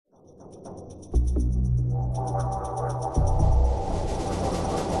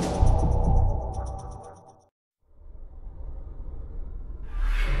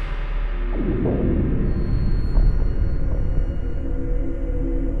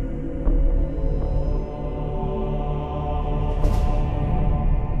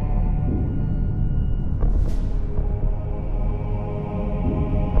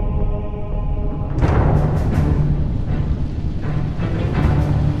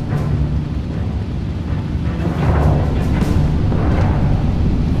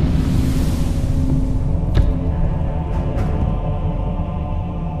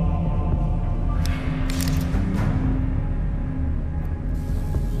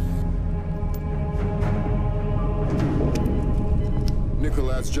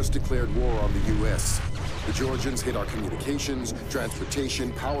Nicholas just declared war on the U.S. The Georgians hit our communications,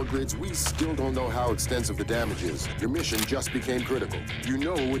 transportation, power grids. We still don't know how extensive the damage is. Your mission just became critical. You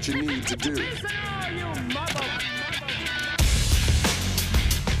know what you need to do.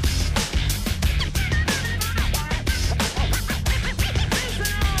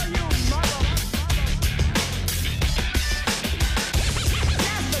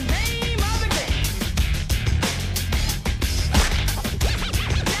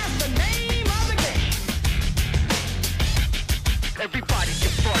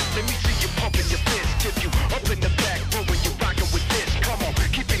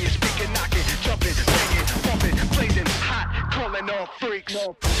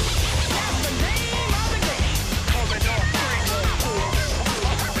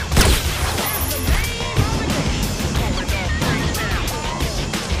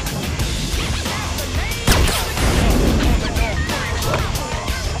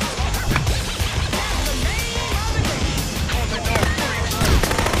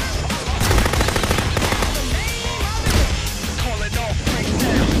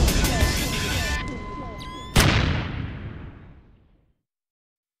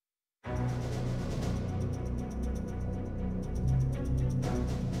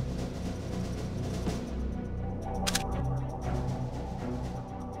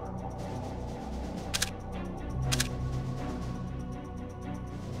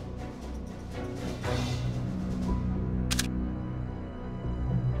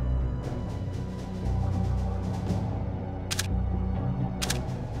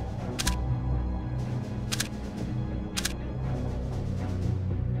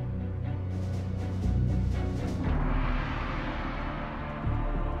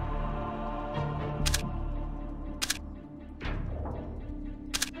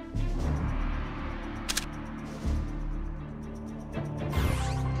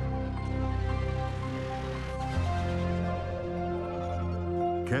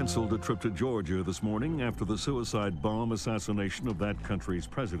 Canceled a trip to Georgia this morning after the suicide bomb assassination of that country's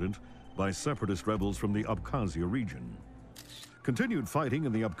president by separatist rebels from the Abkhazia region. Continued fighting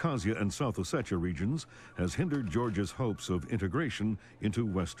in the Abkhazia and South Ossetia regions has hindered Georgia's hopes of integration into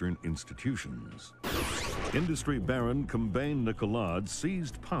Western institutions. Industry baron Kombain Nikolad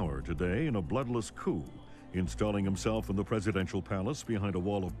seized power today in a bloodless coup, installing himself in the presidential palace behind a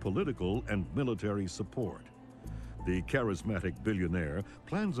wall of political and military support. The charismatic billionaire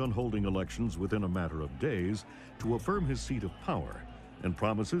plans on holding elections within a matter of days to affirm his seat of power and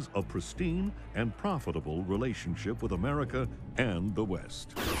promises a pristine and profitable relationship with America and the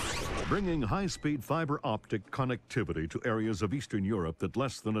West. Bringing high-speed fiber optic connectivity to areas of Eastern Europe that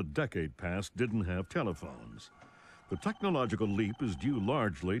less than a decade past didn't have telephones. The technological leap is due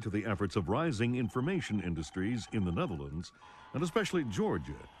largely to the efforts of rising information industries in the Netherlands, and especially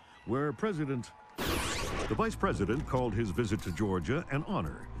Georgia, where the Vice President called his visit to Georgia an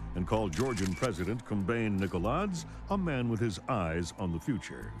honor and called Georgian President Kombain Nikolad a man with his eyes on the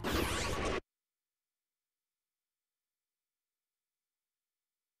future.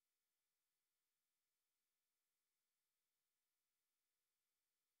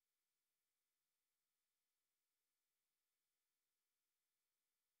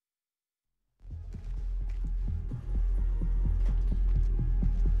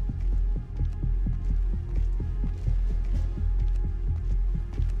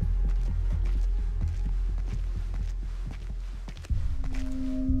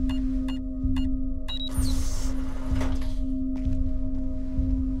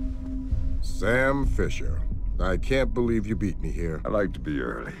 Sam Fisher. I can't believe you beat me here. I like to be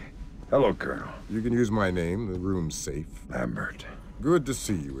early. Hello, Colonel. You can use my name. The room's safe. Lambert. Good to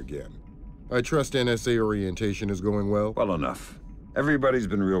see you again. I trust NSA orientation is going well? Well enough. Everybody's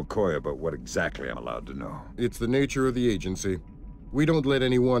been real coy about what exactly I'm allowed to know. It's the nature of the agency. We don't let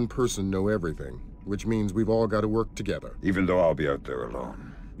any one person know everything, which means we've all got to work together. Even though I'll be out there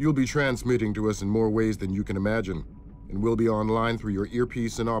alone. You'll be transmitting to us in more ways than you can imagine. And we'll be online through your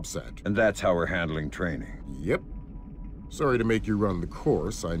earpiece and OBSAT. And that's how we're handling training. Yep. Sorry to make you run the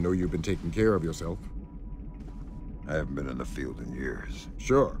course. I know you've been taking care of yourself. I haven't been in the field in years.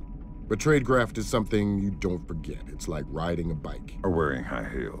 Sure. But tradecraft is something you don't forget. It's like riding a bike. Or wearing high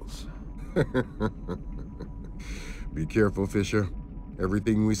heels. Be careful, Fisher.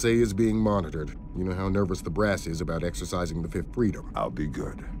 Everything we say is being monitored. You know how nervous the brass is about exercising the Fifth Freedom. I'll be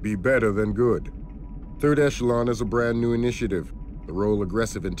good. Be better than good. Third Echelon is a brand new initiative. The role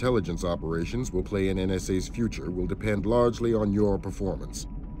aggressive intelligence operations will play in NSA's future will depend largely on your performance.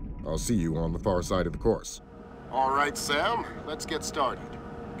 I'll see you on the far side of the course. All right, Sam, let's get started.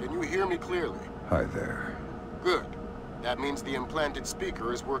 Can you hear me clearly? Hi there. Good. That means the implanted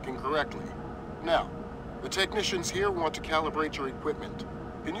speaker is working correctly. Now, the technicians here want to calibrate your equipment.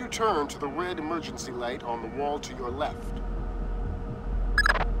 Can you turn to the red emergency light on the wall to your left?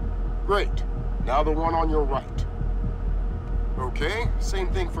 Great. Now the one on your right. Okay,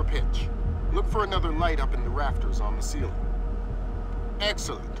 same thing for pitch. Look for another light up in the rafters on the ceiling.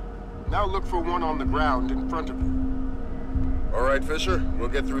 Excellent. Now look for one on the ground in front of you. All right, Fisher, we'll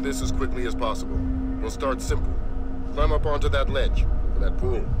get through this as quickly as possible. We'll start simple. Climb up onto that ledge, over that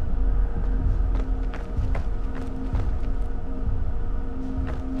pool.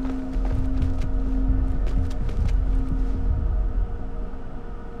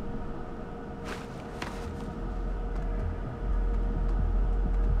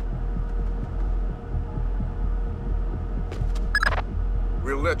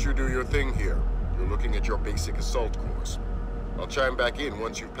 We'll let you do your thing here. You're looking at your basic assault course. I'll chime back in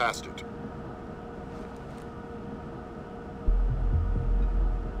once you've passed it.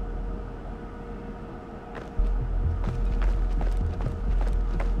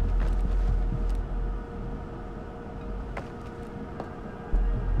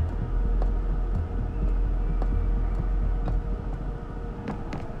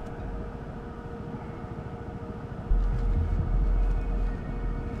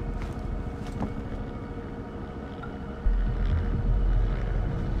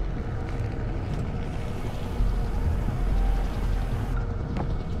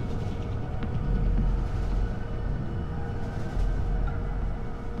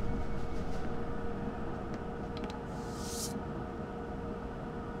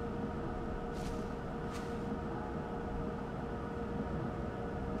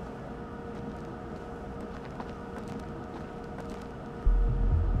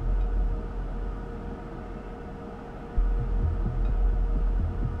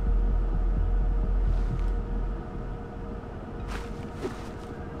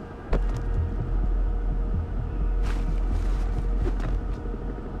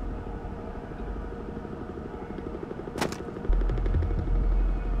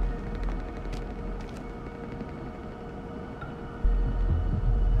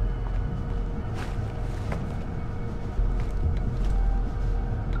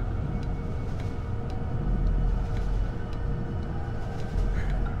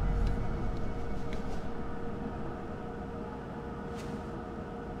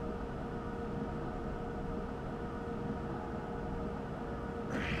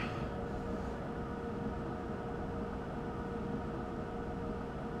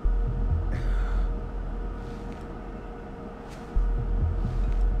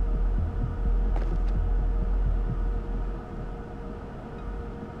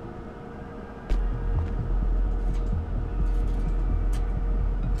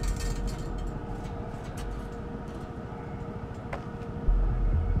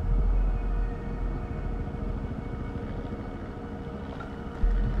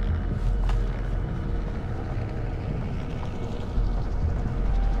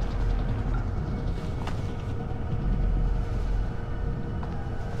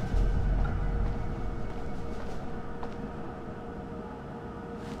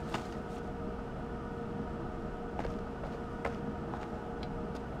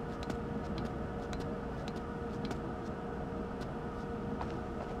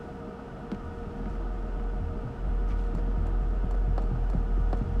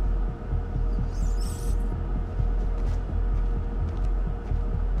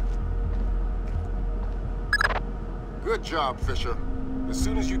 Good job, Fisher. As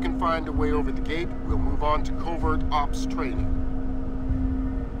soon as you can find a way over the gate, we'll move on to covert ops training.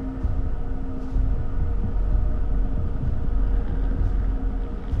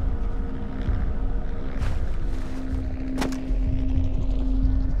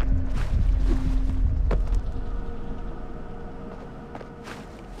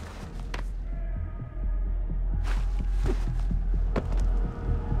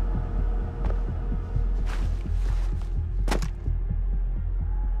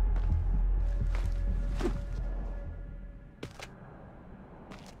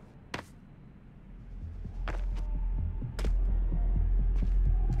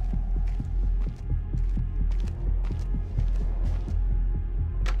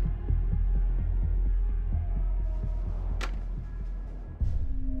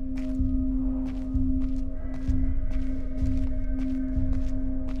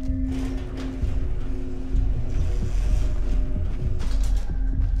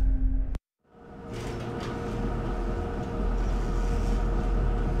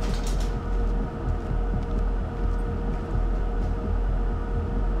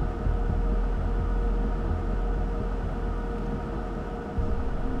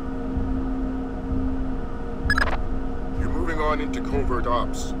 gone into covert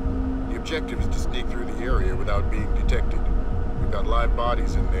ops. The objective is to sneak through the area without being detected. We've got live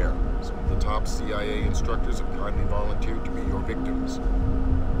bodies in there. Some of the top CIA instructors have kindly volunteered to be your victims.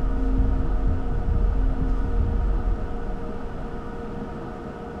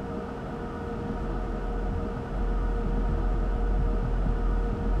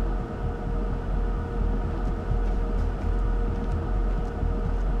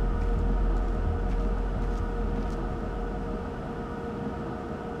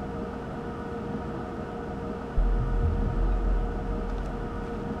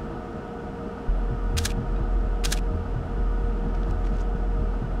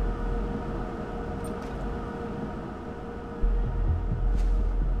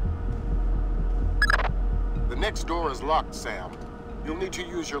 The next door is locked, Sam. You'll need to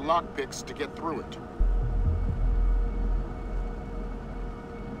use your lockpicks to get through it.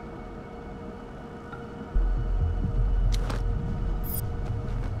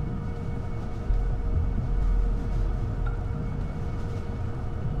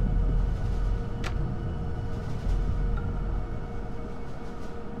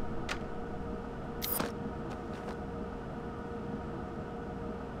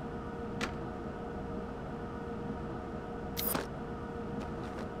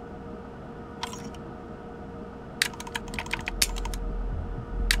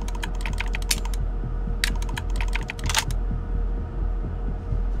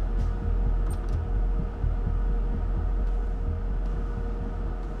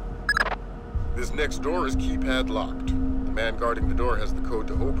 This next door is keypad locked. The man guarding the door has the code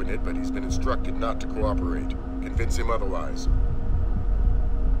to open it, but he's been instructed not to cooperate. Convince him otherwise.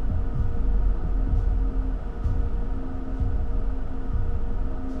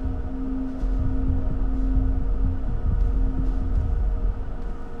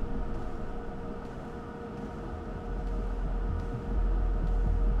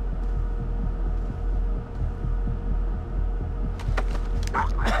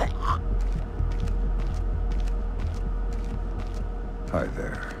 Hi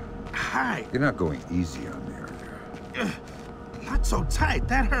there. Hi. You're not going easy on me, are you? Not so tight.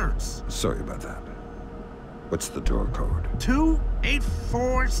 That hurts. Sorry about that. What's the door code?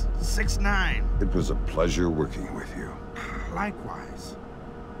 28469. It was a pleasure working with you. Likewise.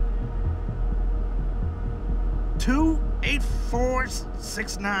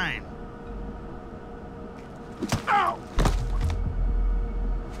 28469. Ow!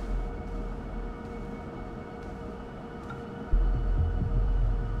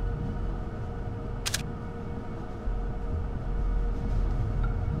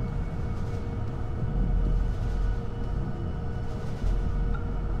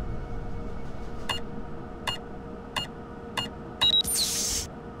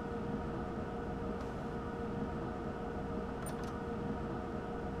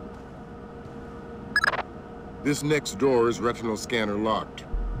 This next door is retinal scanner locked.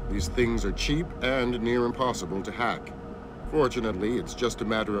 These things are cheap and near impossible to hack. Fortunately, it's just a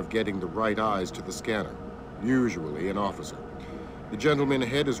matter of getting the right eyes to the scanner, usually an officer. The gentleman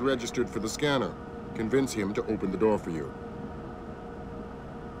ahead is registered for the scanner. Convince him to open the door for you.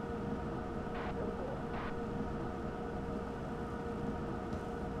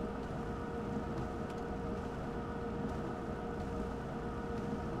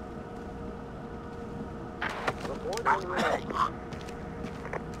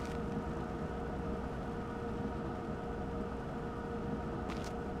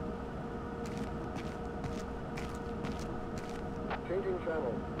 Changing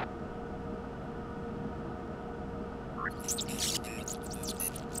channel.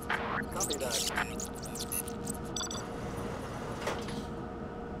 Copy that.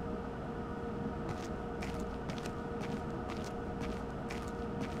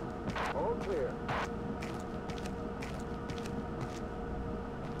 All clear.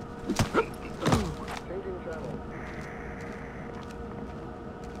 Changing channel.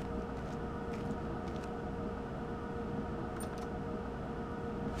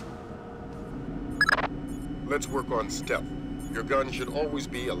 Let's work on stealth. Your gun should always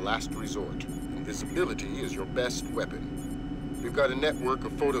be a last resort. Invisibility is your best weapon. We've got a network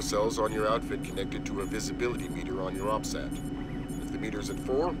of photocells on your outfit connected to a visibility meter on your OPSAT. If the meter's at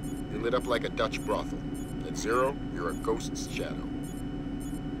 4, you're lit up like a Dutch brothel. At 0, you're a ghost's shadow.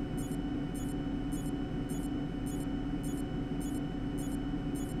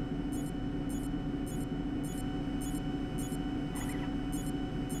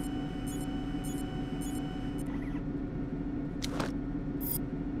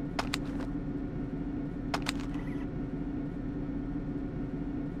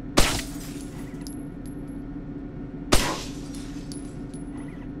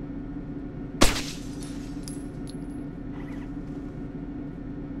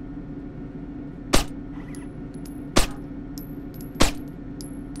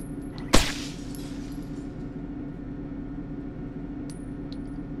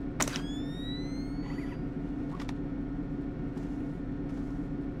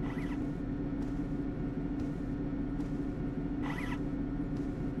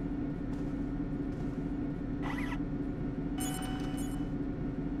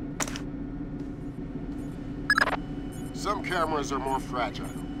 Some cameras are more fragile,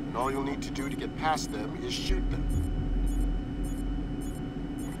 and all you'll need to do to get past them is shoot them.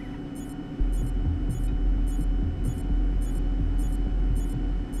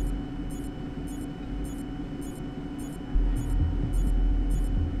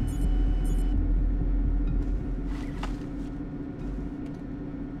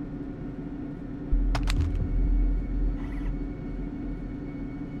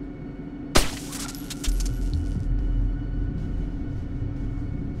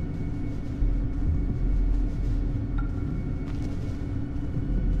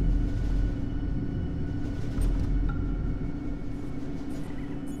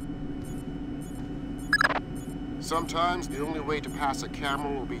 Sometimes the only way to pass a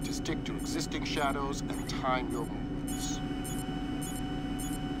camera will be to stick to existing shadows and time your moves.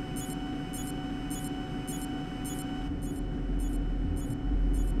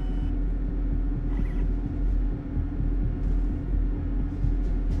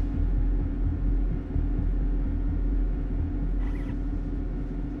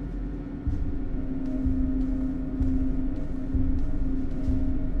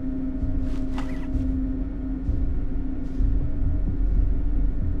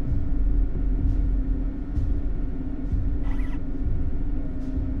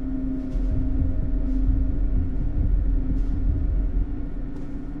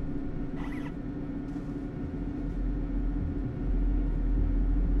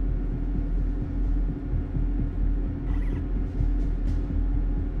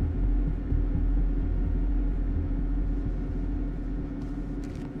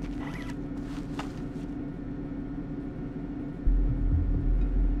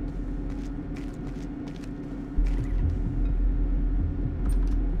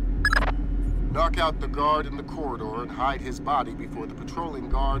 Knock out the guard in the corridor and hide his body before the patrolling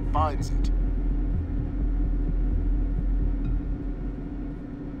guard finds it.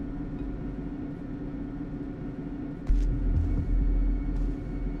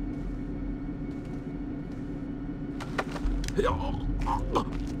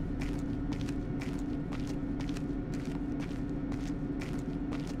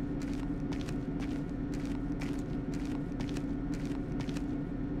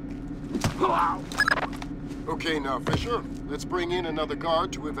 Okay now, Fisher. Let's bring in another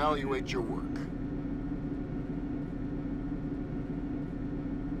guard to evaluate your work.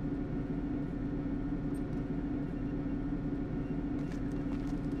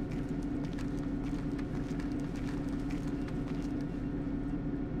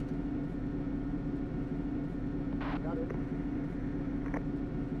 Got it.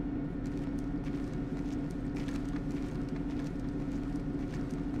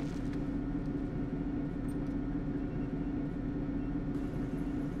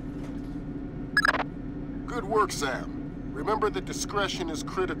 Good work, Sam. Remember that discretion is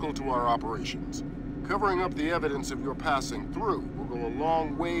critical to our operations. Covering up the evidence of your passing through will go a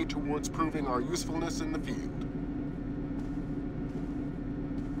long way towards proving our usefulness in the field.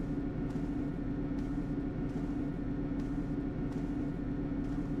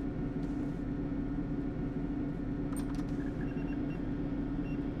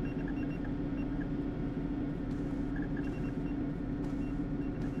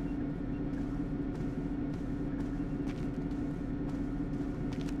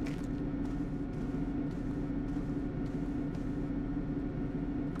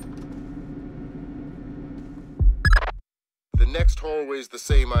 The next hallway's the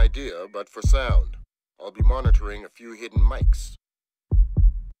same idea, but for sound. I'll be monitoring a few hidden mics.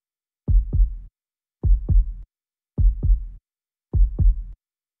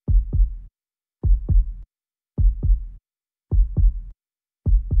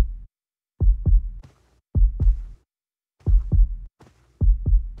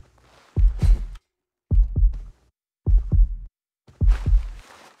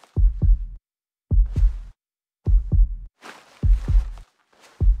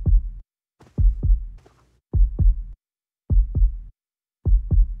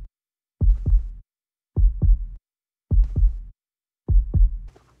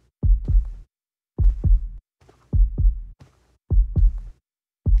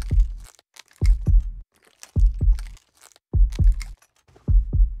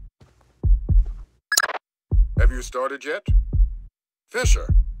 Have you started yet?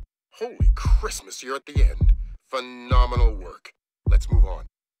 Fisher! Holy Christmas, you're at the end. Phenomenal work. Let's move on.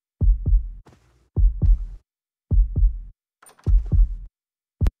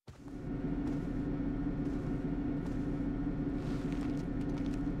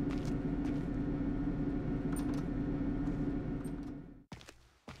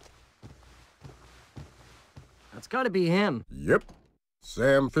 That's gotta be him. Yep.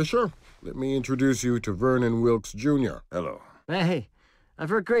 Sam Fisher, let me introduce you to Vernon Wilkes Jr. Hello. Hey, I've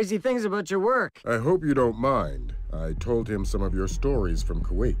heard crazy things about your work. I hope you don't mind. I told him some of your stories from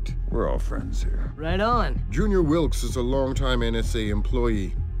Kuwait. We're all friends here. Right on. Junior Wilkes is a longtime NSA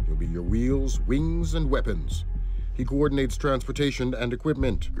employee. He'll be your wheels, wings, and weapons. He coordinates transportation and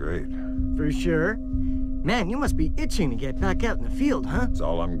equipment. Great. For sure. Man, you must be itching to get back out in the field, huh? It's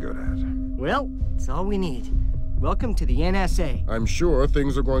all I'm good at. Well, it's all we need. Welcome to the NSA. I'm sure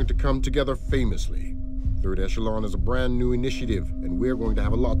things are going to come together famously. Third Echelon is a brand new initiative, and we're going to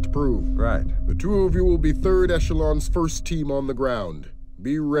have a lot to prove. Right. The two of you will be Third Echelon's first team on the ground.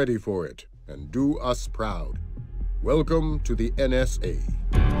 Be ready for it, and do us proud. Welcome to the NSA.